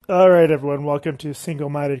All right, everyone. Welcome to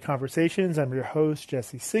Single-Minded Conversations. I'm your host,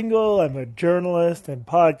 Jesse Single. I'm a journalist and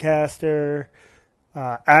podcaster,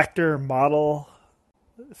 actor, model,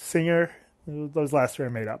 singer. Those last three I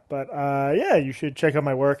made up. But yeah, you should check out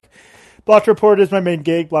my work. Blocked Report is my main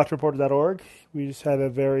gig, blockedreporter.org. We just had a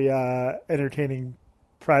very entertaining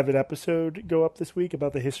private episode go up this week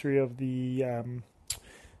about the history of the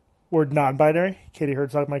word non-binary. Katie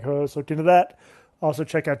Herzog, my co-host, looked into that. Also,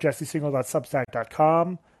 check out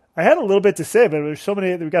jessesingle.substack.com. I had a little bit to say, but there's so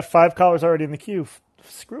many. We got 5 callers already in the queue.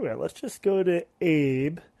 Screw it. Let's just go to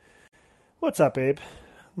Abe. What's up, Abe?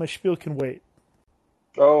 My spiel can wait.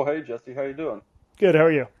 Oh, hey, Jesse. How you doing? Good. How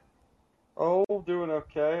are you? Oh, doing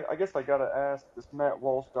okay. I guess I gotta ask, this Matt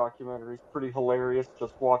Walsh documentary is pretty hilarious,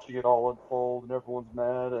 just watching it all unfold and everyone's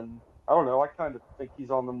mad. And I don't know, I kind of think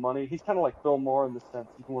he's on the money. He's kind of like Bill Maher in the sense,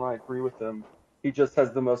 even when I agree with him, he just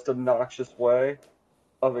has the most obnoxious way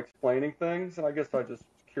of explaining things. And I guess I just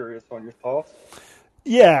curious on your thoughts.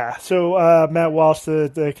 Yeah, so Matt Walsh,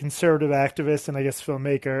 the conservative activist and I guess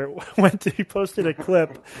filmmaker, he posted a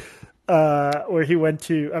clip where he went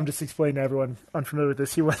to, I'm just explaining to everyone unfamiliar with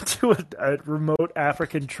this, he went to a remote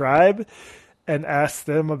African tribe and asked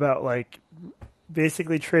them about like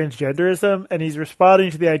basically transgenderism, and he's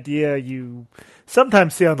responding to the idea you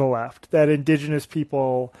sometimes see on the left, that indigenous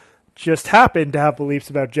people just happen to have beliefs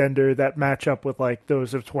about gender that match up with like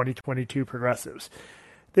those of 2022 progressives.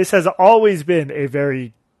 This has always been a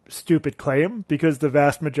very stupid claim because the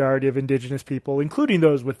vast majority of indigenous people, including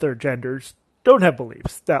those with third genders, don't have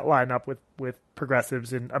beliefs that line up with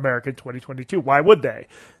progressives in America in 2022. Why would they?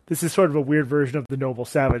 This is sort of a weird version of the noble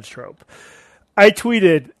savage trope. I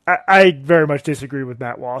very much disagree with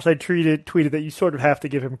Matt Walsh. I tweeted that you sort of have to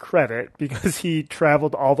give him credit because he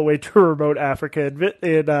traveled all the way to a remote Africa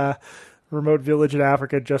in a remote village in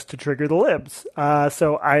Africa just to trigger the libs.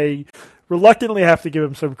 So I reluctantly have to give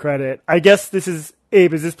him some credit. I guess this is,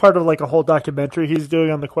 Abe, is this part of like a whole documentary he's doing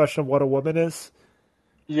on the question of what a woman is?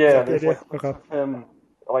 Yeah, there's like him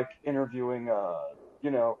like interviewing,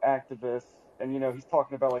 activists, and he's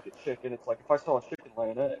talking about like a chicken. It's like, if I saw a chicken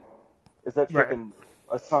lay an egg, is that chicken,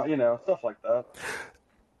 stuff like that.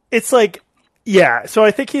 It's like, yeah. So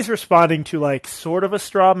I think he's responding to like sort of a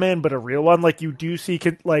straw man, but a real one. Like you do see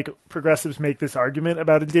like progressives make this argument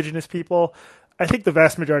about indigenous people. I think the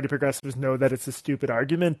vast majority of progressives know that it's a stupid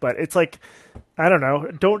argument, but it's like, I don't know.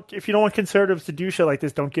 If you don't want conservatives to do shit like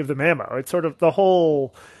this, don't give them ammo. It's sort of the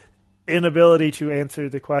whole inability to answer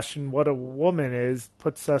the question what a woman is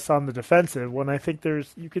puts us on the defensive, when I think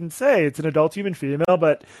you can say it's an adult human female,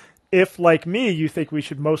 but if, like me, you think we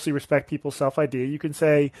should mostly respect people's self-ID, you can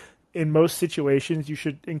say in most situations you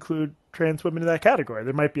should include trans women in that category.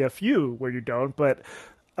 There might be a few where you don't, but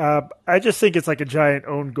I just think it's like a giant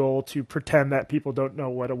own goal to pretend that people don't know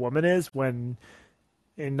what a woman is when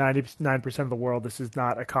in 99% of the world this is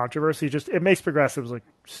not a controversy. It makes progressives look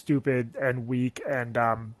stupid and weak and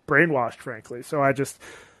brainwashed, frankly. So I think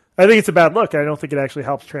it's a bad look. I don't think it actually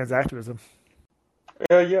helps trans activism.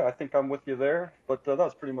 Yeah, I think I'm with you there. But that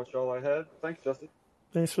was pretty much all I had. Thanks, Justin.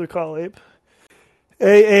 Thanks for the call, Abe.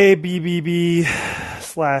 AABBB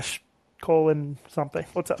 / something.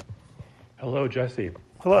 What's up? Hello, Jesse.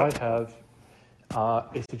 Hello. I have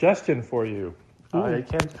a suggestion for you. It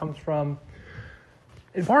comes from,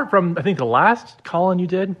 in part from, I think, the last call-in you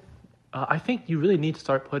did. I think you really need to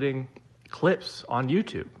start putting clips on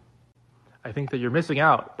YouTube. I think that you're missing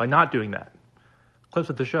out by not doing that.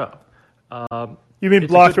 Clips of the show. You mean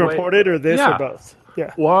Blocked Reported or this or both?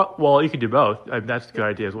 Yeah. Well, you can do both. That's a good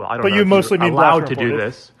idea as well. I don't know. But you mostly mean allowed to do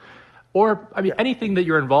this, or anything that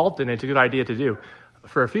you're involved in. It's a good idea to do,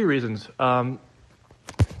 for a few reasons.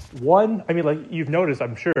 One, you've noticed,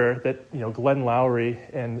 I'm sure, that Glenn Lowry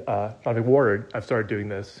and Jonathan Ward have started doing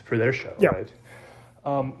this for their show, right?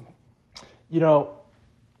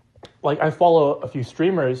 I follow a few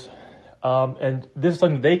streamers, and this is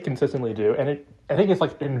something they consistently do, and I think it's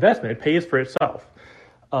like an investment. It pays for itself.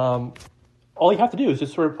 All you have to do is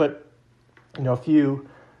just sort of put, a few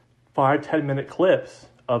 5-10 minute clips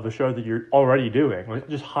of the show that you're already doing. Like,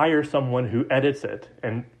 just hire someone who edits it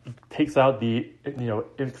and takes out the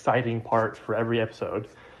exciting part for every episode.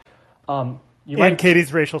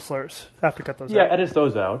 Katie's racial slurs. Have to cut those out. Yeah, edits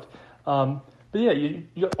those out. But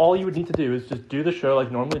yeah, all you would need to do is just do the show like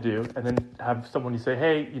you normally do, and then have someone say,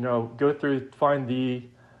 hey, go through, find the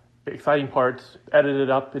exciting parts, edit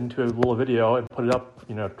it up into a little video, and put it up,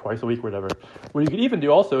 twice a week or whatever. What you could even do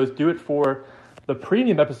also is do it for the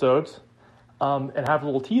premium episodes, and have a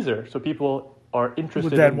little teaser so people are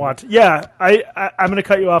interested. I'm going to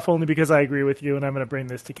cut you off only because I agree with you, and I'm going to bring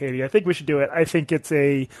this to Katie. I think we should do it. I think it's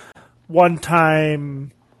a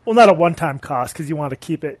one-time well, not a one-time cost because you want to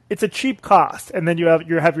keep it. It's a cheap cost, and then you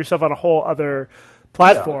have yourself on a whole other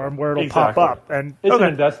platform where it'll pop up. And it's an okay,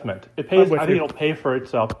 investment. It pays. I think you. it'll pay for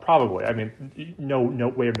itself probably. I mean, no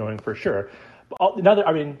way of knowing for sure. But another,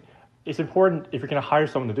 I mean, it's important if you're going to hire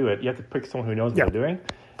someone to do it, you have to pick someone who knows what they're doing.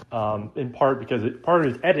 In part because part of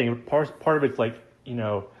it is editing, part of it's like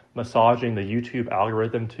massaging the YouTube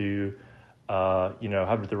algorithm to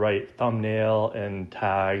have the right thumbnail and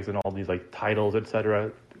tags and all these like titles,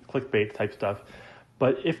 etc., clickbait type stuff.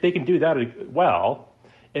 But if they can do that well,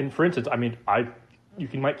 and for instance, I mean, you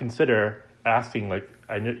might consider asking, like,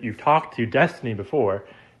 I know you've talked to Destiny before.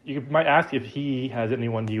 You might ask if he has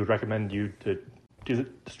anyone you would recommend you to do.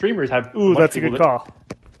 The streamers have. Ooh, that's a good call.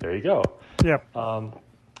 There you go. Yeah.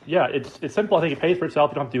 Yeah, it's simple. I think it pays for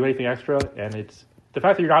itself. You don't have to do anything extra, and it's the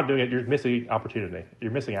fact that you're not doing it. You're missing opportunity.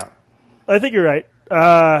 You're missing out. I think you're right.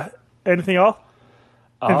 Anything else?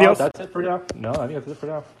 Anything else? That's it for now. No, I think that's it for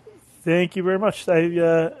now. Thank you very much.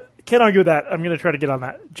 I can't argue with that. I'm going to try to get on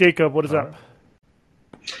that. Jacob, what is up?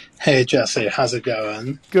 Hey, Jesse. How's it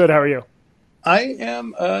going? Good. How are you? I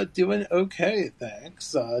am doing okay,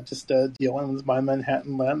 thanks. Just dealing with my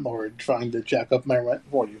Manhattan landlord trying to jack up my rent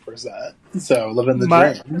 40%. So living the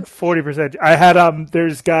dream. 40%. I had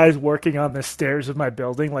there's guys working on the stairs of my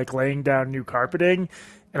building, like laying down new carpeting,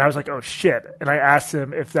 and I was like, oh shit. And I asked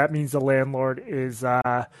him if that means the landlord is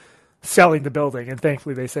selling the building, and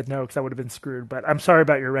thankfully they said no, because I would have been screwed. But I'm sorry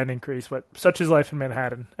about your rent increase, but such is life in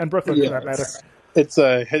Manhattan and Brooklyn for that matter. It's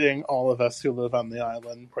hitting all of us who live on the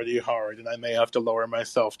island pretty hard, and I may have to lower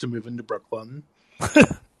myself to move into Brooklyn.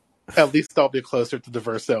 At least I'll be closer to the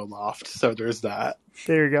Verso loft, so there's that.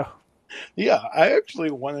 There you go. Yeah, I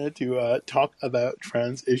actually wanted to talk about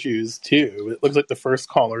trans issues, too. It looks like the first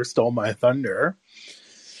caller stole my thunder.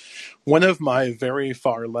 One of my very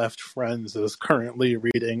far left friends is currently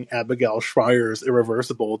reading Abigail Schreier's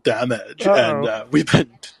Irreversible Damage, and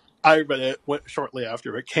I read it shortly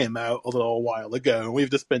after it came out a little while ago, and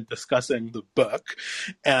we've just been discussing the book,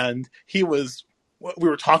 and we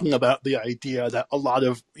were talking about the idea that a lot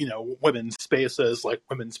of, women's spaces, like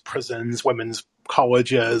women's prisons, women's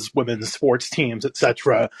colleges, women's sports teams,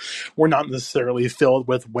 etc., were not necessarily filled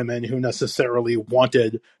with women who necessarily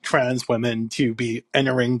wanted trans women to be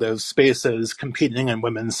entering those spaces, competing in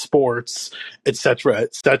women's sports, etc.,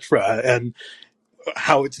 etc., and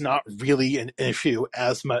how it's not really an issue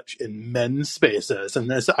as much in men's spaces.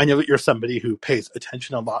 And I know that you're somebody who pays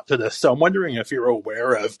attention a lot to this, so I'm wondering if you're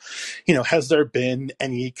aware of, has there been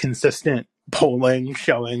any consistent polling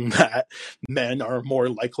showing that men are more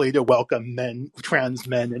likely to welcome trans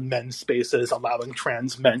men in men's spaces, allowing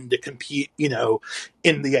trans men to compete, in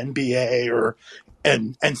the NBA or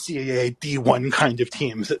and NCAA D1 kind of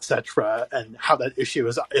teams, etc., and how that issue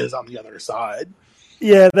is on the other side?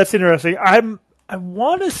 Yeah, that's interesting. I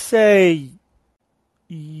want to say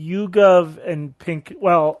YouGov and Pink.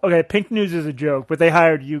 Well, okay, Pink News is a joke, but they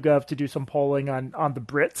hired YouGov to do some polling on the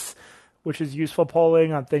Brits, which is useful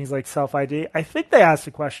polling on things like self-ID. I think they asked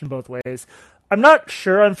the question both ways. I'm not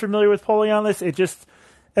sure I'm familiar with polling on this.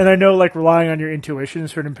 And I know like relying on your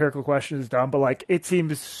intuitions for an empirical question is dumb, but like it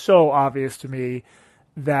seems so obvious to me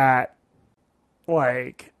that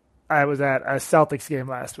like I was at a Celtics game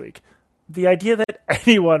last week. The idea that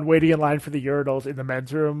anyone waiting in line for the urinals in the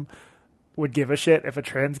men's room would give a shit if a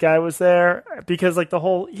trans guy was there, because like the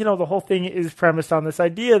whole thing is premised on this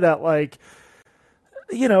idea that like,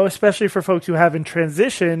 especially for folks who haven't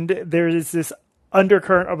transitioned, there is this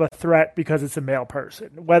undercurrent of a threat because it's a male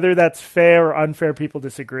person. Whether that's fair or unfair, people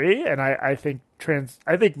disagree. And I think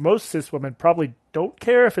most cis women probably don't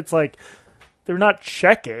care if it's like, they're not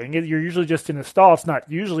checking. You're usually just in a stall. It's not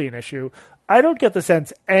usually an issue. I don't get the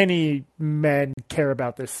sense any men care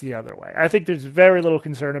about this the other way. I think there's very little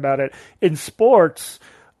concern about it. In sports,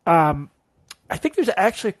 I think there's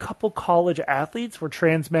actually a couple college athletes where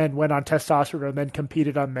trans men went on testosterone and then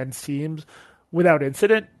competed on men's teams without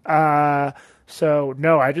incident. So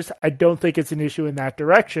no, I don't think it's an issue in that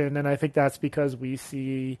direction. And I think that's because we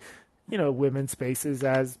see, women's spaces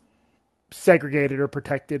as segregated or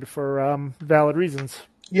protected for valid reasons.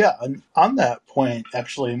 Yeah, and on that point,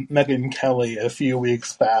 actually, Megyn Kelly, a few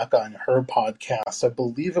weeks back on her podcast, I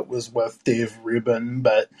believe it was with Dave Rubin,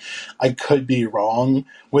 but I could be wrong,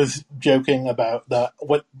 was joking about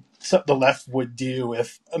what the left would do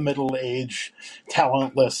if a middle-aged,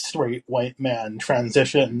 talentless, straight white man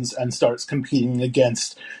transitions and starts competing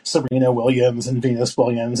against Serena Williams and Venus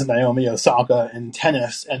Williams and Naomi Osaka in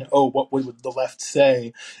tennis, and what would the left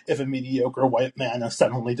say if a mediocre white man is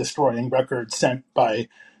suddenly destroying records set by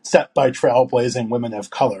trailblazing women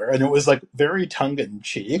of color? And it was like very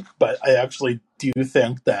tongue-in-cheek, but I actually do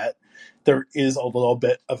think that there is a little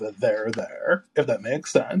bit of a there, if that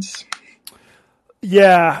makes sense.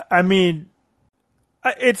 Yeah, I mean,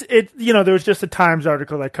 there was just a Times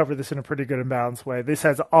article that covered this in a pretty good and balanced way. This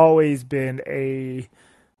has always been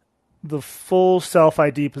the full self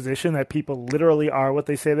ID position that people literally are what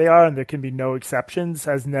they say they are, and there can be no exceptions,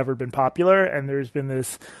 has never been popular. And there's been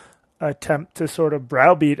this attempt to sort of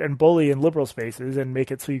browbeat and bully in liberal spaces and make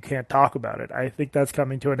it so you can't talk about it. I think that's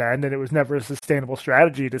coming to an end, and it was never a sustainable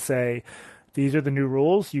strategy to say these are the new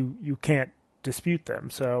rules. You can't dispute them.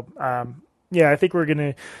 So yeah, I think we're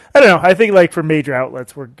gonna. I don't know. I think like for major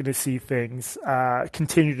outlets, we're gonna see things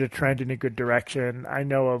continue to trend in a good direction. I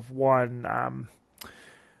know of one.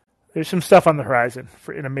 There's some stuff on the horizon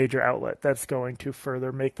in a major outlet that's going to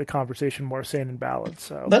further make the conversation more sane and balanced.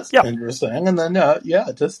 So That's yeah, interesting. And then,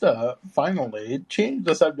 just finally change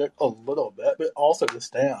the subject a little bit, but also to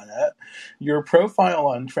stay on it. Your profile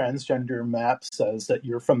on Transgender Map says that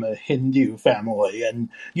you're from a Hindu family, and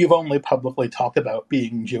you've only publicly talked about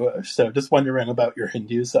being Jewish. So just wondering about your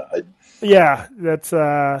Hindu side. yeah, that's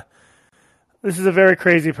this is a very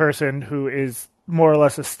crazy person who is more or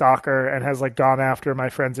less a stalker and has like gone after my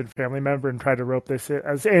friends and family member and tried to rope this in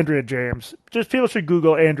as Andrea James. Just people should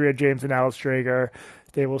Google Andrea James and Alice Drager.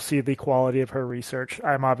 They will see the quality of her research.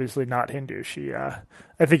 I'm obviously not Hindu.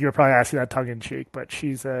 I think you were probably asking that tongue in cheek, but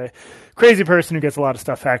she's a crazy person who gets a lot of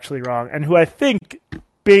stuff factually wrong and who I think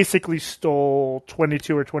basically stole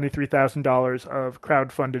 $22,000 or $23,000 of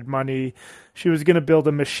crowdfunded money. She was going to build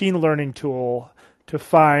a machine learning tool to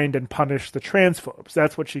find and punish the transphobes.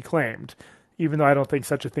 That's what she claimed, even though I don't think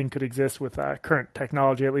such a thing could exist with current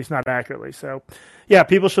technology, at least not accurately. So, yeah,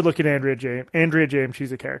 people should look at Andrea James. Andrea James,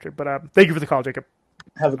 she's a character. But thank you for the call, Jacob.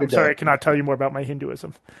 Have a good day. Sorry, I cannot tell you more about my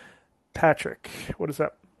Hinduism. Patrick, what is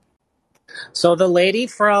up? So the lady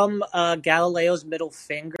from Galileo's Middle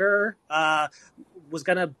Finger was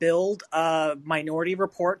going to build a Minority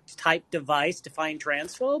Report type device to find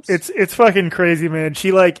transphobes. It's fucking crazy, man. She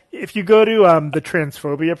if you go to the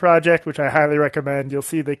Transphobia Project, which I highly recommend, you'll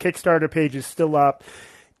see the Kickstarter page is still up.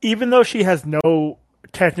 Even though she has no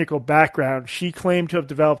technical background, she claimed to have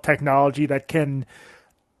developed technology that can.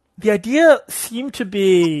 The idea seemed to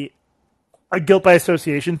be a guilt by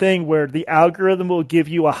association thing where the algorithm will give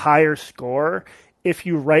you a higher score if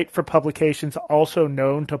you write for publications also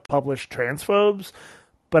known to publish transphobes.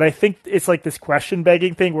 But I think it's like this question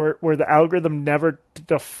begging thing where the algorithm never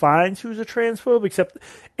defines who's a transphobe, except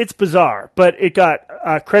it's bizarre. But it got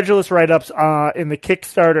credulous write-ups in the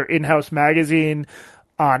Kickstarter in-house magazine,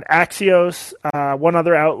 on Axios, one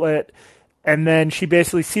other outlet. And then she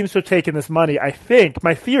basically seems to have taken this money. I think,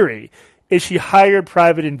 my theory, is she hired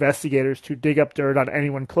private investigators to dig up dirt on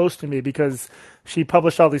anyone close to me because she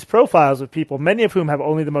published all these profiles of people, many of whom have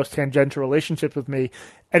only the most tangential relationships with me,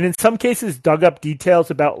 and in some cases dug up details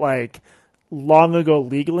about long ago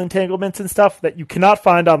legal entanglements and stuff that you cannot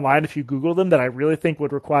find online if you Google them that I really think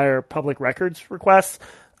would require public records requests.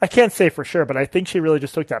 I can't say for sure, but I think she really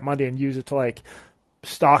just took that money and used it to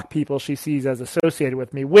stalk people she sees as associated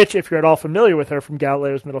with me, which, if you're at all familiar with her from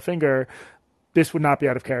Galileo's Middle Finger, this would not be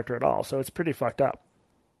out of character at all. So it's pretty fucked up.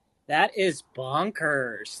 That is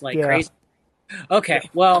bonkers. Crazy. Okay,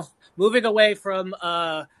 well, moving away from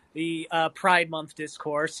the Pride Month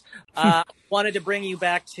discourse, wanted to bring you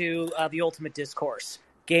back to the ultimate discourse,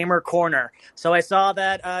 Gamer Corner. So I saw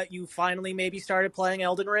that you finally maybe started playing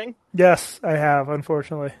Elden Ring? Yes, I have,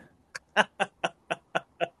 unfortunately.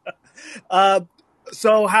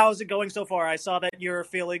 So how's it going so far? I saw that you're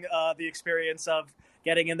feeling the experience of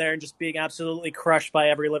getting in there and just being absolutely crushed by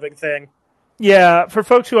every living thing. Yeah, for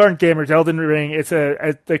folks who aren't gamers, Elden Ring, it's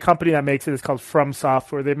the company that makes it is called From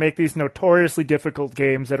Software. They make these notoriously difficult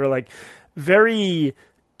games that are very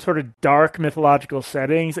sort of dark mythological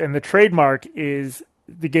settings, and the trademark is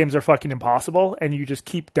the games are fucking impossible, and you just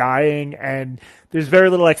keep dying, and there's very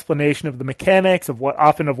little explanation of the mechanics of what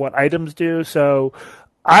items do. So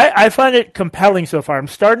I find it compelling so far. I'm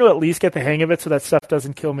starting to at least get the hang of it so that stuff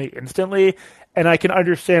doesn't kill me instantly. And I can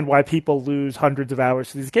understand why people lose hundreds of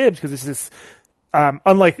hours to these games because this is,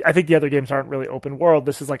 unlike, I think the other games aren't really open world.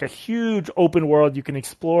 This is a huge open world you can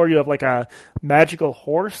explore. You have a magical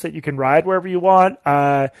horse that you can ride wherever you want.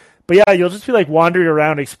 But yeah, you'll just be wandering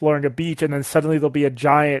around exploring a beach and then suddenly there'll be a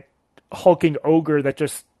giant hulking ogre that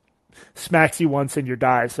just smacks you once and you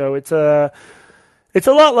die. So it's a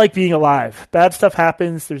lot like being alive. Bad stuff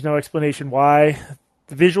happens. There's no explanation why.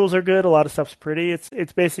 The visuals are good. A lot of stuff's pretty.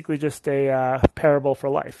 It's basically just a parable for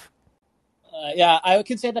life. Yeah, I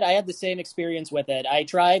can say that I had the same experience with it. I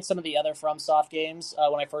tried some of the other FromSoft games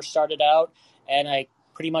when I first started out, and I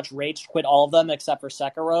pretty much rage quit all of them except for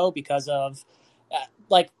Sekiro because of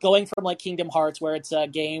like going from like Kingdom Hearts, where it's a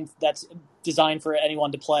game that's designed for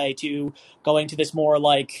anyone to play, to going to this more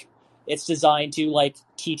like it's designed to like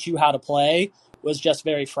teach you how to play, was just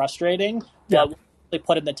very frustrating. Yeah. But when I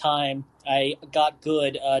put in the time, I got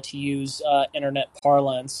good, to use internet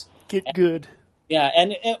parlance. Get good. Yeah,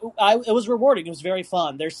 and it was rewarding. It was very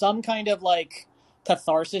fun. There's some kind of like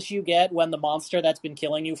catharsis you get when the monster that's been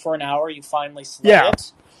killing you for an hour, you finally slay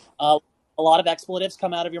it. A lot of expletives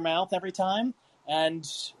come out of your mouth every time, and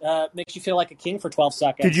makes you feel like a king for 12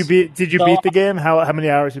 seconds. Did you beat the game? How many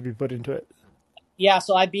hours have you put into it? Yeah,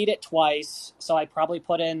 so I beat it twice. So I probably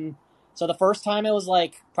put in. So the first time it was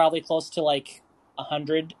like probably close to like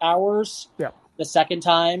 100 hours. Yeah. The second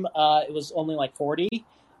time it was only like 40.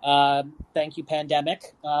 Thank you,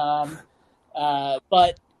 pandemic.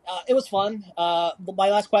 But it was fun. My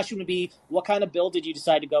last question would be, what kind of build did you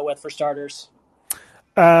decide to go with for starters?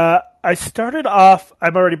 I started off.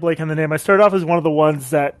 I'm already blanking on the name. I started off as one of the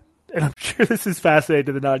ones that, and I'm sure this is fascinating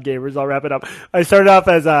to the non-gamers. I'll wrap it up. I started off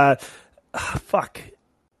as fuck.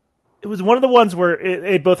 It was one of the ones where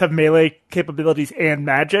it both have melee capabilities and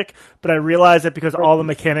magic, but I realized that because all the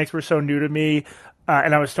mechanics were so new to me,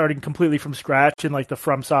 and I was starting completely from scratch in like the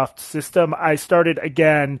FromSoft system, I started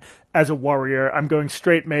again as a warrior. I'm going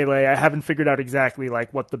straight melee. I haven't figured out exactly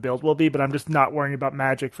like what the build will be, but I'm just not worrying about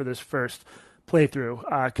magic for this first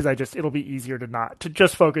playthrough, because it'll be easier to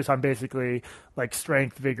just focus on basically like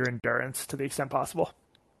strength, vigor, endurance to the extent possible.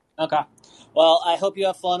 Okay. Well, I hope you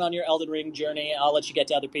have fun on your Elden Ring journey. I'll let you get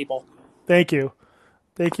to other people. Thank you.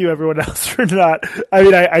 Thank you, everyone else, for not. I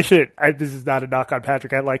mean, I should. This is not a knock on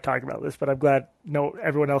Patrick. I like talking about this, but I'm glad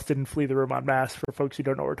everyone else didn't flee the room en masse. For folks who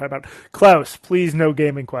don't know what we're talking about, Klaus, please, no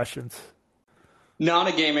gaming questions. Not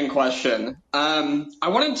a gaming question. I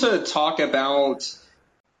wanted to talk about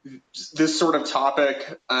this sort of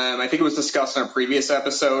topic. I think it was discussed in a previous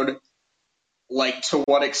episode. Like, to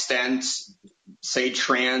what extent, say,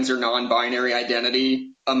 trans or non-binary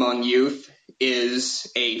identity among youth is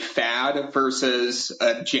a fad versus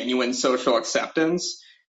a genuine social acceptance.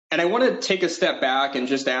 And I want to take a step back and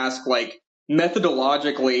just ask, like,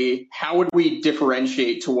 methodologically, how would we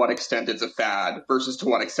differentiate to what extent it's a fad versus to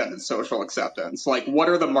what extent it's social acceptance? Like, what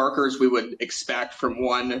are the markers we would expect from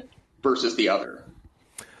one versus the other?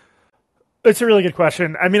 It's a really good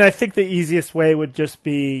question. I mean, I think the easiest way would just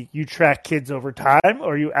be you track kids over time,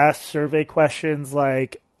 or you ask survey questions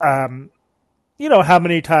like, how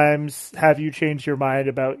many times have you changed your mind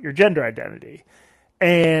about your gender identity?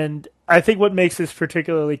 And I think what makes this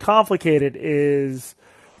particularly complicated is,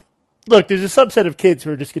 look, there's a subset of kids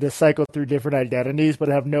who are just going to cycle through different identities but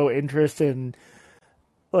have no interest in,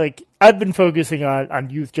 like, I've been focusing on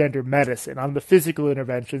youth gender medicine, on the physical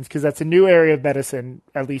interventions, because that's a new area of medicine,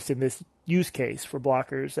 at least in this use case for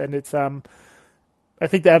blockers. And it's, I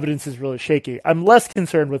think the evidence is really shaky. I'm less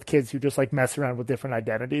concerned with kids who just like mess around with different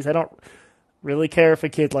identities. I don't really care if a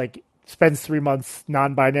kid like spends 3 months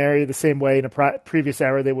non-binary the same way in a previous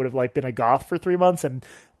era they would have like been a goth for 3 months. And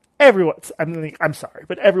I'm sorry,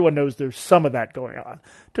 but everyone knows there's some of that going on.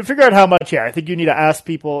 To figure out how much, I think you need to ask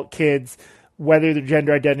kids, whether their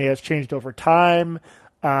gender identity has changed over time.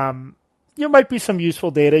 There might be some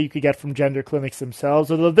useful data you could get from gender clinics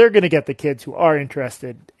themselves, although they're going to get the kids who are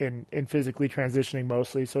interested in physically transitioning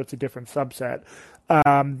mostly, so it's a different subset.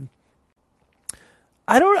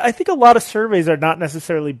 I think a lot of surveys are not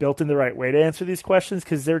necessarily built in the right way to answer these questions,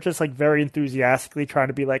 because they're just like very enthusiastically trying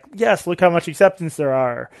to be like, yes, look how much acceptance there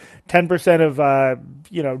are. 10% of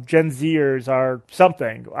Gen Zers are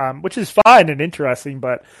something, which is fine and interesting,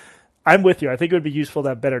 but I'm with you. I think it would be useful to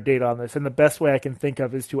have better data on this. And the best way I can think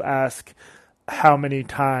of is to ask how many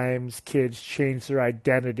times kids change their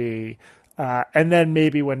identity. And then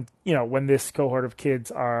maybe when this cohort of kids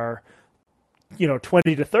are,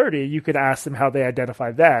 20 to 30, you could ask them how they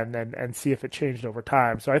identify then and see if it changed over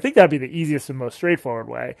time. So I think that'd be the easiest and most straightforward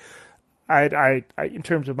way. I in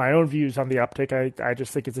terms of my own views on the uptick, I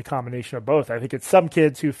just think it's a combination of both. I think it's some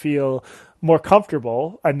kids who feel more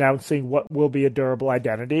comfortable announcing what will be a durable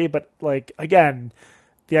identity. But like, again,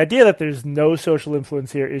 the idea that there's no social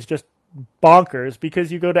influence here is just bonkers,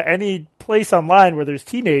 because you go to any place online where there's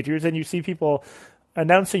teenagers and you see people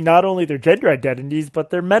announcing not only their gender identities, but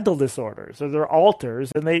their mental disorders or their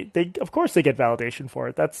alters. And they of course they get validation for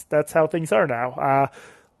it. That's how things are now.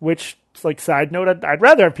 Which, like, side note, I'd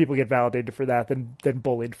rather have people get validated for that than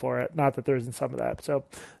bullied for it. Not that there isn't some of that. So,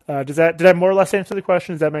 did I more or less answer the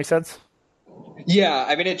question? Does that make sense? Yeah,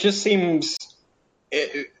 I mean, it just seems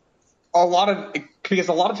because a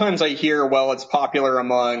lot of times I hear, well, it's popular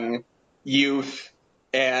among youth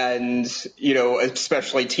and,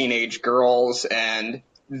 especially teenage girls, and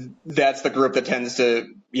that's the group that tends to,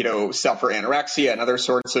 suffer anorexia and other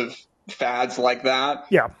sorts of fads like that.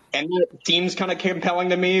 Yeah. And that seems kind of compelling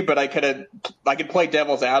to me, but I could play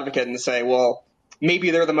devil's advocate and say, well,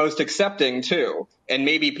 maybe they're the most accepting too. And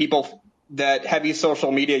maybe that heavy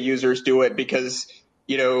social media users do it because,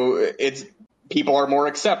 people are more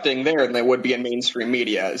accepting there than they would be in mainstream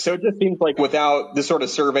media. So it just seems like without the sort of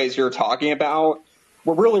surveys you're talking about,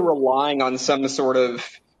 we're really relying on some sort of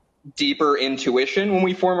deeper intuition when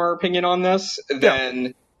we form our opinion on this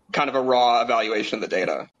than kind of a raw evaluation of the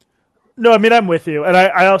data. No, I mean, I'm with you. And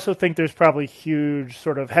I also think there's probably huge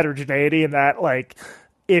sort of heterogeneity in that, like,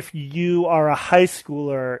 if you are a high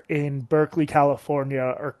schooler in Berkeley,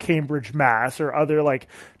 California, or Cambridge, Mass, or other, like,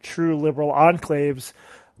 true liberal enclaves,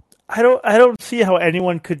 I don't see how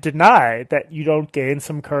anyone could deny that you don't gain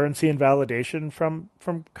some currency and validation from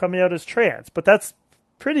coming out as trans. But that's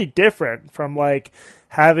pretty different from, like,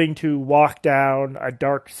 having to walk down a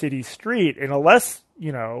dark city street in a less,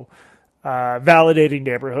 validating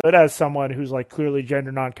neighborhood as someone who's like clearly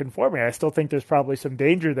gender nonconforming. I still think there's probably some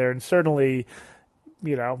danger there, and certainly,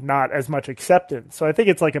 not as much acceptance. So I think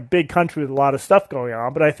it's like a big country with a lot of stuff going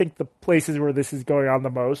on, but I think the places where this is going on the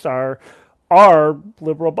most are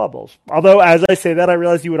liberal bubbles. Although, as I say that, I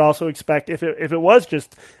realize you would also expect, if it was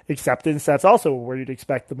just acceptance, that's also where you'd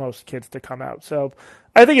expect the most kids to come out. So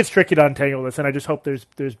I think it's tricky to untangle this, and I just hope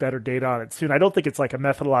there's better data on it soon. I don't think it's like a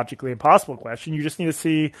methodologically impossible question. You just need to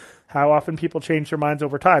see how often people change their minds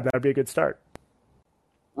over time. That would be a good start.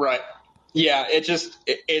 Right. Yeah,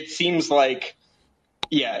 it seems like,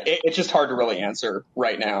 it's just hard to really answer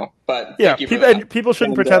right now. But thank you for that. People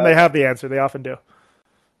shouldn't pretend they have the answer. They often do.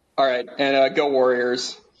 All right, and go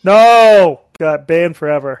Warriors. No! Got banned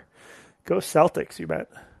forever. Go Celtics, you bet.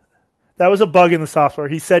 That was a bug in the software.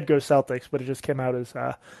 He said go Celtics, but it just came out as,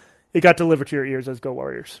 it got delivered to your ears as go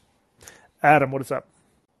Warriors. Adam, what is up?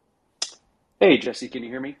 Hey, Jesse, can you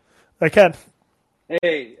hear me? I can.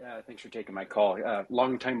 Hey, thanks for taking my call.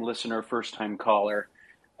 Long-time listener, first-time caller.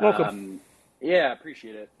 Welcome. Yeah,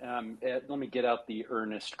 appreciate it. Let me get out the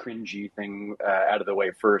earnest, cringy thing out of the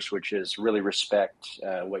way first, which is really respect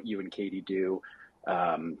what you and Katie do.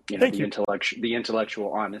 The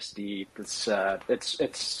intellectual honesty. It's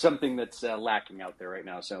something that's lacking out there right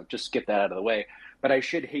now. So just get that out of the way. But I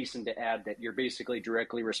should hasten to add that you're basically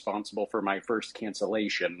directly responsible for my first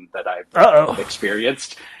cancellation that I've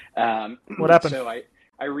experienced. What happened? So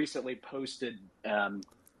I recently posted.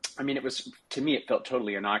 To me, it felt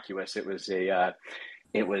totally innocuous. It was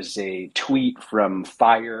a tweet from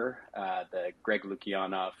FIRE, the Greg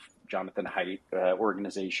Lukianoff, Jonathan Haidt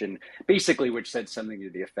organization, basically, which said something to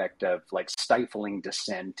the effect of like stifling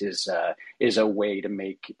dissent is a way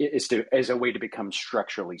to become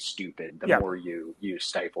structurally stupid. The more you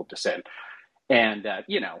stifle dissent. And,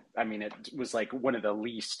 it was like one of the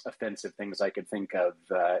least offensive things I could think of.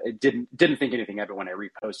 It didn't think anything of it when I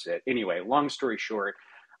reposted it. Anyway, long story short,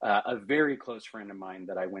 a very close friend of mine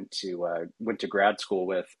that I went to grad school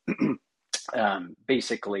with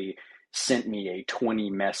basically sent me a 20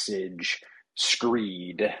 message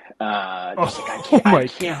screed. I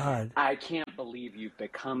can't believe you've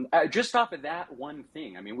become just off of that one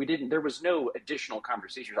thing. I mean, there was no additional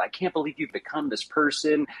conversations. I can't believe you've become this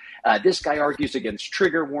person. This guy argues against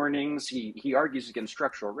trigger warnings. He argues against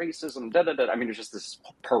structural racism. I mean, there's just this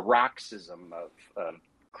paroxysm of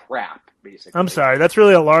crap, basically. I'm sorry. That's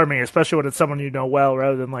really alarming, especially when it's someone you know well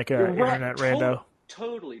rather than like an internet rando.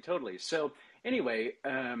 Totally. So anyway,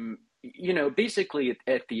 basically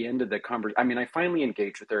at the end of the conversation, I finally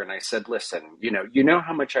engaged with her and I said, listen, you know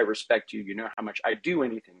how much I respect you. You know how much I do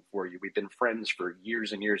anything for you. We've been friends for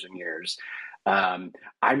years and years and years.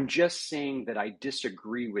 I'm just saying that I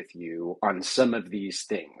disagree with you on some of these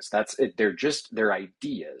things. That's it. They're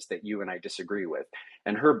ideas that you and I disagree with.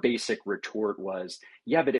 And her basic retort was,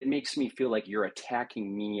 yeah, but it makes me feel like you're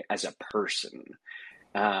attacking me as a person.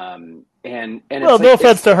 And well, no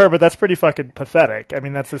offense to her, but that's pretty fucking pathetic. I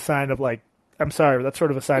mean, that's a sign of like, I'm sorry, but that's sort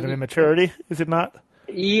of a sign of immaturity, is it not?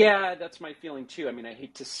 Yeah, that's my feeling too. I mean, I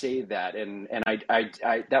hate to say that, and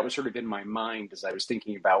I that was sort of in my mind as I was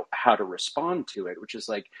thinking about how to respond to it, which is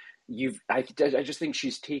like, I just think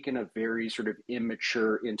she's taken a very sort of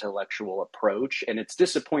immature intellectual approach, and it's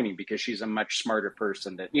disappointing because she's a much smarter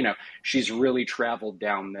person that, she's really traveled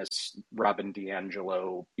down this Robin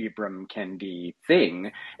DiAngelo, Ibram Kendi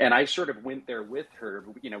thing. And I sort of went there with her.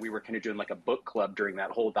 We were kind of doing like a book club during the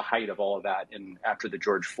height of all of that and after the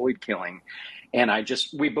George Floyd killing. And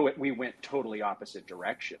we went totally opposite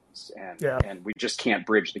directions and we just can't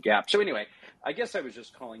bridge the gap. So anyway, I guess I was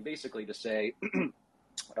just calling basically to say,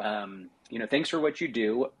 thanks for what you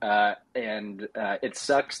do, and it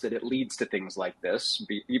sucks that it leads to things like this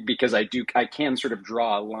because I can sort of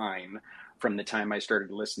draw a line from the time I started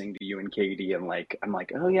listening to you and Katie, and I'm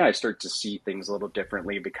like, oh yeah, I start to see things a little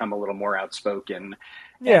differently, become a little more outspoken, and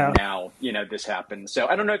Yeah. now this happens. So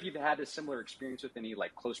I don't know if you've had a similar experience with any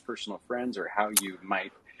like close personal friends, or how you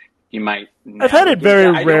might I've had it navigate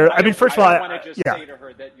very that. rare. I mean, first of all, I don't want to just yeah. say to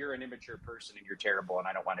her that you're an immature person and you're terrible, and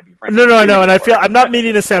I don't want to be friends. No, with you and I feel anymore. I'm not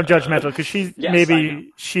meaning to sound judgmental because Yes, I know.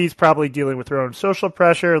 she's probably dealing with her own social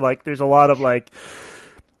pressure. Like, there's a lot of like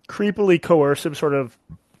creepily coercive sort of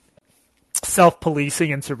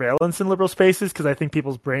self-policing and surveillance in liberal spaces because I think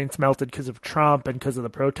people's brains melted because of Trump and because of the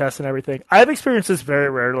protests and everything. I've experienced this very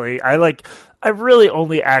rarely. I've really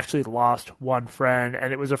only actually lost one friend,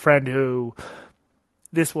 and it was a friend who,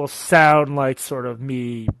 this will sound like sort of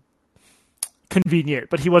me convenient,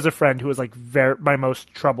 but he was a friend who was like my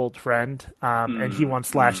most troubled friend, and he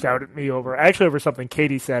once lashed out at me over something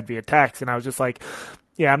Katie said via text, and I was just like,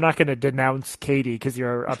 yeah, I'm not going to denounce Katie because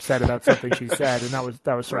you're upset about something she said, and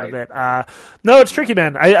that was sort of it. No, it's tricky,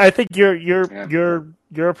 man. I think your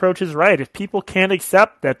approach is right. If people can't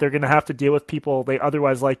accept that they're going to have to deal with people they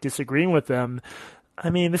otherwise like disagreeing with them, I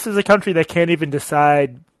mean, this is a country that can't even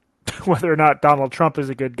decide whether or not Donald Trump is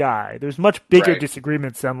a good guy. There's much bigger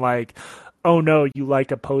disagreements than like, oh no, you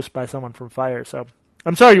liked a post by someone from Fire. So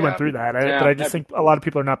I'm sorry you went through that, but I just think a lot of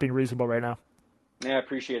people are not being reasonable right now. Yeah, I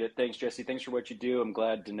appreciate it. Thanks, Jesse. Thanks for what you do. I'm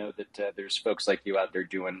glad to know that there's folks like you out there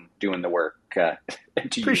doing the work. To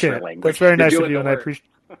appreciate use it. Language. That's very nice of you, and I appreciate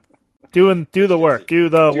do the work. Do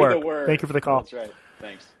the work. Thank you for the call. That's right.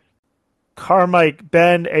 Thanks. Carmike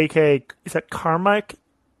Ben, aka is that Carmike?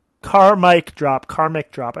 Carmike Drop.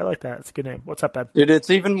 I like that. It's a good name. What's up, Ben? Dude,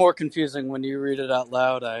 it's even more confusing when you read it out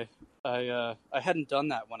loud. I hadn't done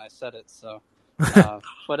that when I said it, so.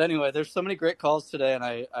 But anyway, there's so many great calls today,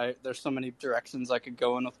 and there's so many directions I could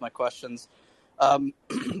go in with my questions.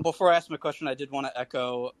 Before I ask my question, I did want to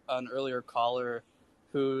echo an earlier caller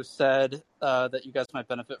who said that you guys might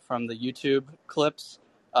benefit from the YouTube clips.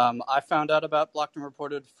 I found out about Blocked and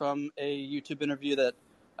Reported from a YouTube interview that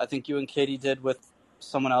I think you and Katie did with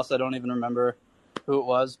someone else. I don't even remember who it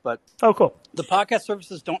was, but oh, cool. The podcast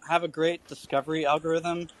services don't have a great discovery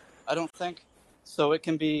algorithm, I don't think. So it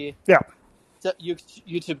can be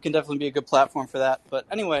YouTube can definitely be a good platform for that. But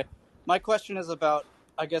anyway, my question is about,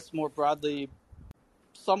 I guess, more broadly,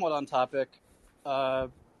 somewhat on topic. But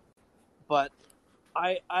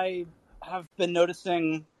I have been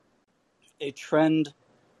noticing a trend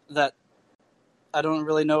that I don't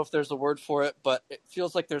really know if there's a word for it, but it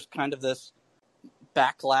feels like there's kind of this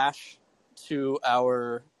backlash to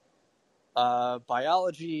our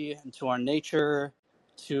biology and to our nature,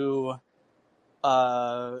 to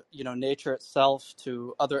nature itself,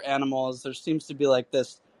 to other animals. There seems to be like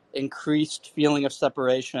this increased feeling of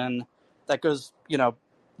separation that goes,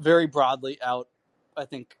 very broadly out, I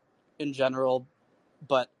think, in general.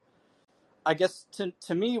 But I guess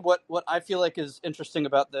to me, what I feel like is interesting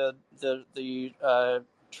about the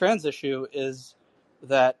trans issue is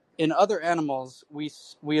that in other animals,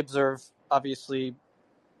 we observe, obviously,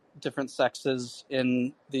 different sexes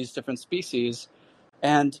in these different species,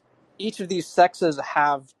 and each of these sexes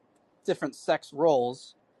have different sex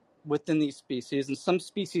roles within these species, and some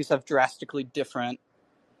species have drastically different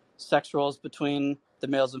sex roles between the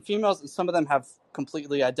males and females, and some of them have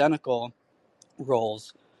completely identical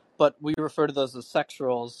roles, but we refer to those as sex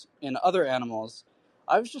roles in other animals.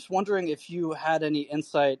 I was just wondering if you had any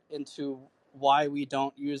insight into why we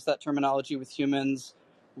don't use that terminology with humans,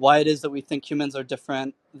 why it is that we think humans are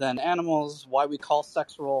different than animals, why we call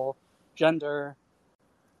sex role gender,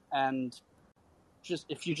 and just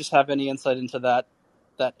if you just have any insight into that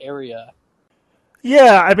area.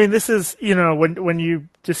 Yeah, I mean, this is, when you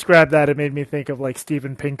describe that, it made me think of like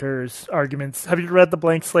Steven Pinker's arguments. Have you read The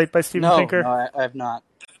Blank Slate by Steven Pinker? No, I have not.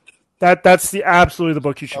 That's absolutely the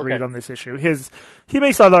book you should read on this issue. He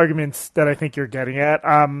makes a lot of arguments that I think you're getting at.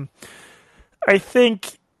 I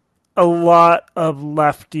think a lot of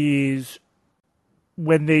lefties,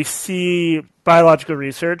 when they see biological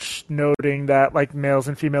research noting that like males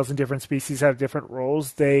and females in different species have different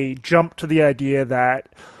roles, they jump to the idea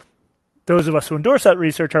that those of us who endorse that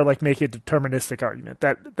research are like making a deterministic argument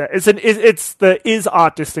that it's the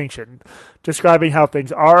is-ought distinction, describing how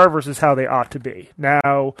things are versus how they ought to be.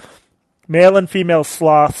 Now, male and female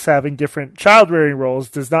sloths having different child-rearing roles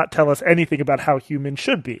does not tell us anything about how humans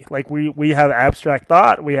should be. Like we have abstract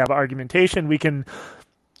thought, we have argumentation, we can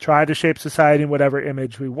try to shape society in whatever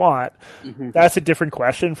image we want. Mm-hmm. That's a different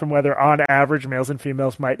question from whether on average males and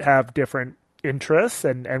females might have different interests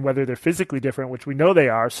and whether they're physically different, which we know they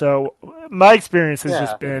are. So my experience has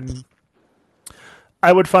just been,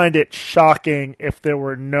 I would find it shocking if there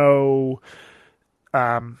were no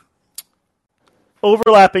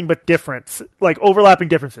overlapping but overlapping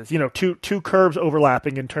differences. Two curves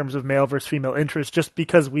overlapping in terms of male versus female interest, just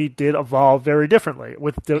because we did evolve very differently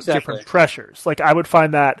with different pressures. Like I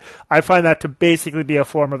find that to basically be a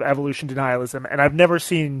form of evolution denialism, and I've never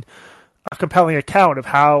seen a compelling account of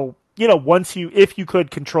how, if you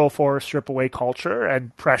could control for or strip away culture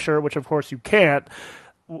and pressure, which of course you can't,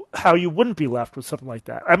 how you wouldn't be left with something like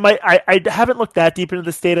that. I haven't looked that deep into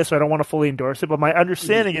this data, so I don't want to fully endorse it, but my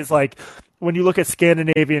understanding is like when you look at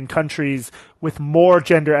Scandinavian countries with more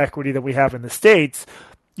gender equity than we have in the States,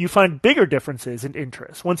 you find bigger differences in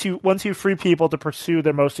interests. Once you free people to pursue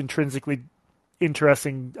their most intrinsically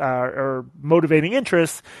interesting or motivating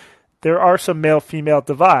interests, there are some male-female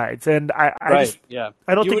divides, and I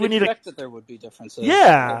don't think we need to expect that there would be differences.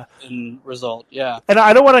 In result, And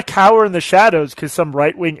I don't want to cower in the shadows because some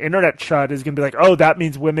right-wing internet chud is going to be like, "Oh, that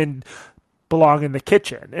means women belong in the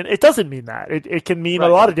kitchen," and it doesn't mean that. It can mean a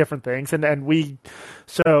lot of different things, that's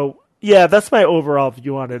my overall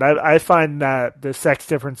view on it. I find that the sex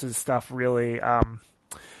differences stuff really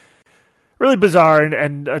bizarre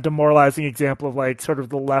and a demoralizing example of like sort of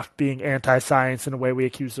the left being anti-science in a way we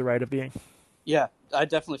accuse the right of being. Yeah, I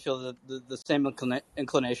definitely feel the same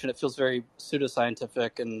inclination. It feels very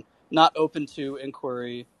pseudoscientific and not open to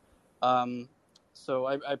inquiry. So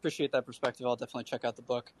I appreciate that perspective. I'll definitely check out the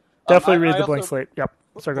book. Definitely read the Blank Slate. Yep.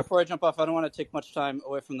 Sorry, before I jump off, I don't want to take much time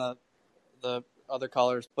away from the other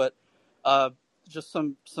callers, but just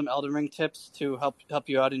some Elden Ring tips to help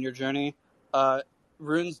you out in your journey.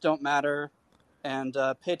 Runes don't matter, and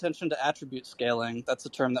pay attention to attribute scaling. That's a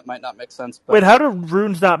term that might not make sense. But... Wait, how do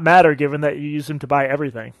runes not matter given that you use them to buy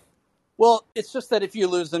everything? Well, it's just that if you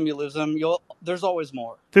lose them, you lose them. There's always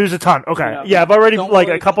more. There's a ton. Okay. I've already,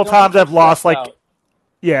 a couple times I've lost, a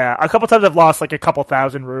couple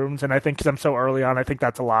thousand runes, and I think because I'm so early on, I think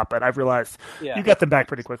that's a lot, but I've realized you get them back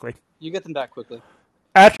pretty quickly.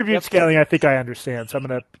 Attribute scaling, I think I understand, so I'm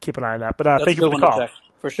going to keep an eye on that. But thank you for the call.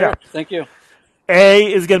 For sure. Yeah. Thank you.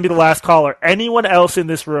 A is going to be the last caller. Anyone else in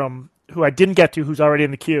this room who I didn't get to who's already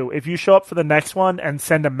in the queue, if you show up for the next one and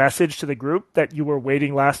send a message to the group that you were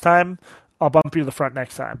waiting last time, I'll bump you to the front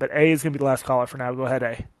next time. But A is going to be the last caller for now. Go ahead,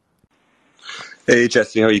 A. Hey,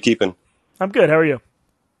 Jesse, how are you keeping? I'm good. How are you?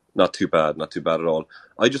 Not too bad at all.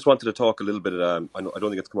 I just wanted to talk a little bit, I don't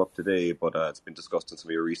think it's come up today, but it's been discussed in some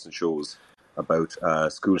of your recent shows about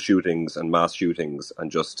school shootings and mass shootings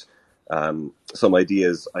and just some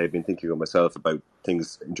ideas I've been thinking of myself about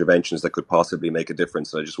interventions that could possibly make a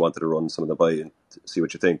difference. And I just wanted to run some of them by and see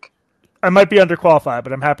what you think. I might be underqualified,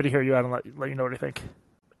 but I'm happy to hear you out and let you know what I think.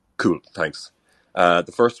 Cool, thanks.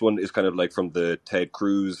 The first one is kind of like from the Ted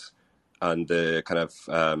Cruz and the kind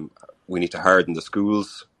of we need to harden the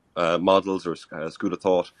schools models or school of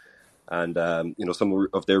thought. And, some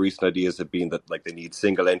of their recent ideas have been that like they need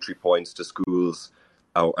single entry points to schools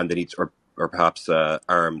and they need or perhaps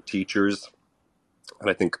arm teachers. And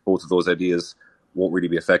I think both of those ideas won't really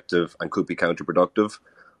be effective and could be counterproductive.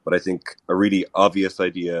 But I think a really obvious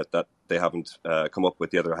idea that they haven't come up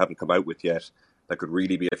with yet or haven't come out with yet that could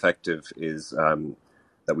really be effective is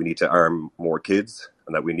that we need to arm more kids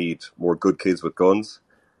and that we need more good kids with guns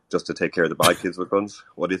just to take care of the bad kids with guns.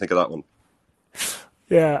 What do you think of that one?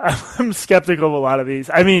 Yeah, I'm skeptical of a lot of these.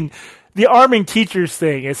 I mean, the arming teachers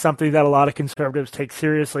thing is something that a lot of conservatives take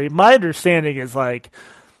seriously. My understanding is well,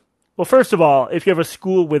 first of all, if you have a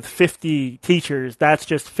school with 50 teachers, that's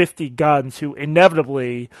just 50 guns who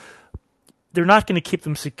inevitably, they're not going to keep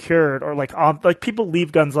them secured or people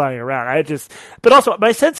leave guns lying around. But also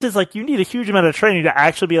my sense is you need a huge amount of training to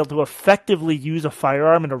actually be able to effectively use a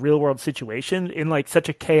firearm in a real world situation in such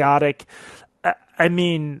a chaotic, I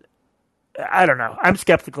don't know. I'm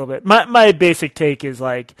skeptical of it. My basic take is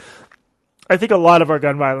I think a lot of our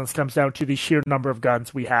gun violence comes down to the sheer number of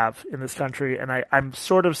guns we have in this country, and I'm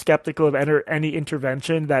sort of skeptical of any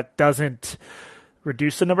intervention that doesn't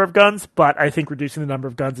reduce the number of guns, but I think reducing the number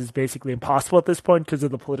of guns is basically impossible at this point because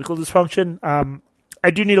of the political dysfunction.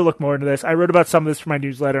 I do need to look more into this. I wrote about some of this for my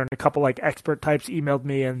newsletter, and a couple expert types emailed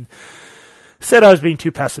me and said I was being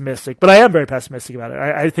too pessimistic, but I am very pessimistic about it.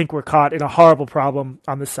 I think we're caught in a horrible problem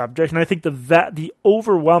on this subject, and I think the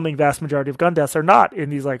overwhelming vast majority of gun deaths are not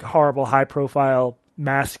in these horrible, high-profile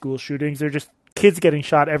mass school shootings. They're just kids getting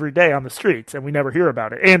shot every day on the streets, and we never hear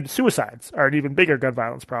about it. And suicides are an even bigger gun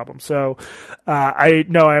violence problem. So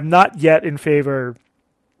I'm not yet in favor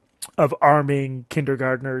of arming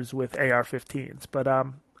kindergartners with AR-15s, but I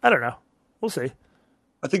don't know. We'll see.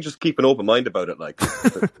 I think just keep an open mind about it.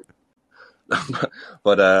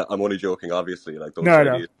 But I'm only joking, obviously. Like those No,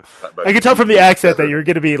 no. ideas about I can tell from the legally, accent that whatever. you're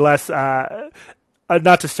going to be less,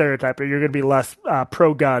 not to stereotype, but you're going to be less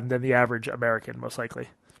pro-gun than the average American, most likely.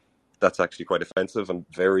 That's actually quite offensive. I'm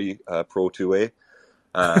very pro 2A.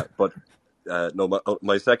 But no,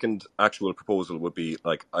 my second actual proposal would be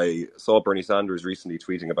like I saw Bernie Sanders recently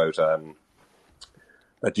tweeting about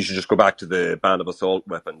that you should just go back to the ban of assault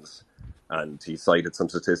weapons, and he cited some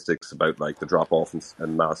statistics about like the drop off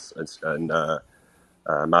and mass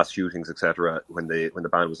shootings, etc. When the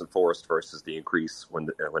ban was enforced versus the increase when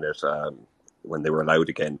they were allowed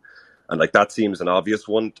again. And like that seems an obvious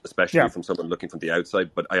one, especially Yeah. from someone looking from the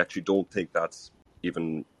outside. But I actually don't think that's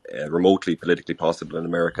even remotely politically possible in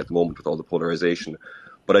America at the moment with all the polarization.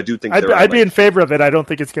 But I do think I'd be in favor of it. I don't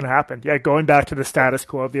think it's going to happen. Yeah, going back to the status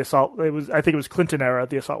quo of the assault. I think it was Clinton era,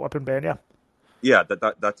 the assault weapon ban. Yeah. Yeah,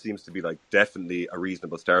 that seems to be like definitely a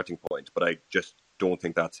reasonable starting point. But I just don't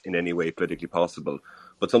think that's in any way politically possible.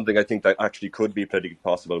 But something I think that actually could be politically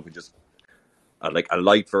possible would just like a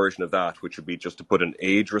light version of that, which would be just to put an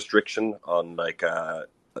age restriction on like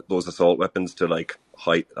those assault weapons to like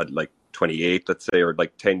height at like 28, let's say, or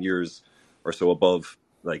like 10 years or so above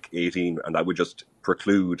like 18, and that would just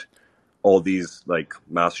preclude all these like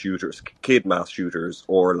mass shooters, kid mass shooters,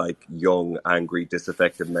 or like young, angry,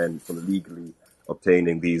 disaffected men from legally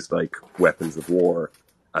obtaining these like weapons of war.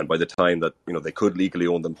 And by the time that they could legally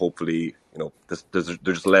own them, hopefully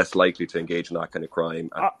they're just less likely to engage in that kind of crime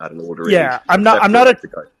at an older age. Yeah,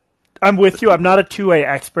 I'm with you. I'm not a 2A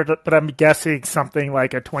expert, but I'm guessing something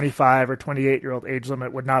like a 25 or 28-year-old age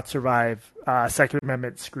limit would not survive Second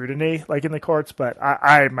Amendment scrutiny, like in the courts. But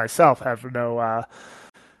I myself have no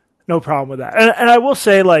problem with that. And I will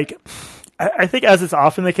say, like, I think as is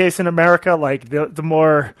often the case in America, like the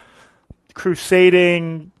more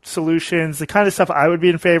crusading solutions, the kind of stuff I would be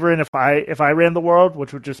in favor in if I ran the world,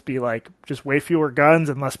 which would just be like just way fewer guns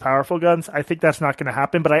and less powerful guns. I think that's not going to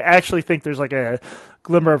happen, but I actually think there's like a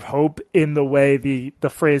glimmer of hope in the way the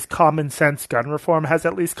phrase common sense gun reform has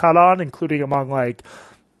at least caught on, including among like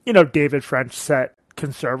David French set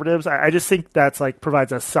conservatives. I just think that's like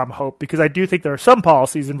provides us some hope, because I do think there are some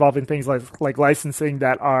policies involving things like licensing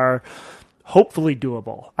that are hopefully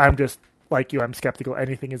doable. I'm just like you, I'm skeptical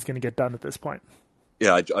anything is going to get done at this point.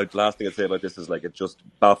 Yeah, last thing I'd say about this is like it just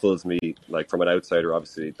baffles me, like from an outsider,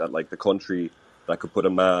 obviously, that like the country that could put a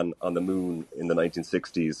man on the moon in the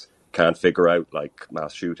 1960s can't figure out like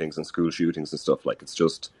mass shootings and school shootings and stuff. Like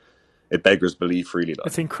it beggars belief, really. Like.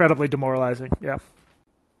 It's incredibly demoralizing. Yeah.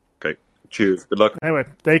 Okay. Cheers. Good luck. Anyway,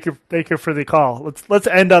 thank you for the call. Let's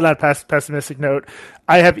end on that pessimistic note.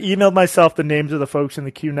 I have emailed myself the names of the folks in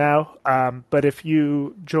the queue now. But if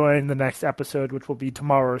you join the next episode, which will be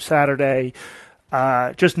tomorrow or Saturday,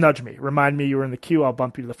 just nudge me. Remind me you were in the queue. I'll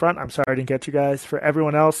bump you to the front. I'm sorry I didn't get you guys. For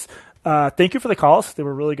everyone else, thank you for the calls. They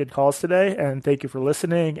were really good calls today, and thank you for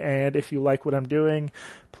listening. And if you like what I'm doing,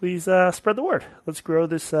 please spread the word. Let's grow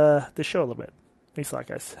this show a little bit. Thanks a lot,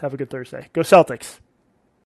 guys. Have a good Thursday. Go Celtics.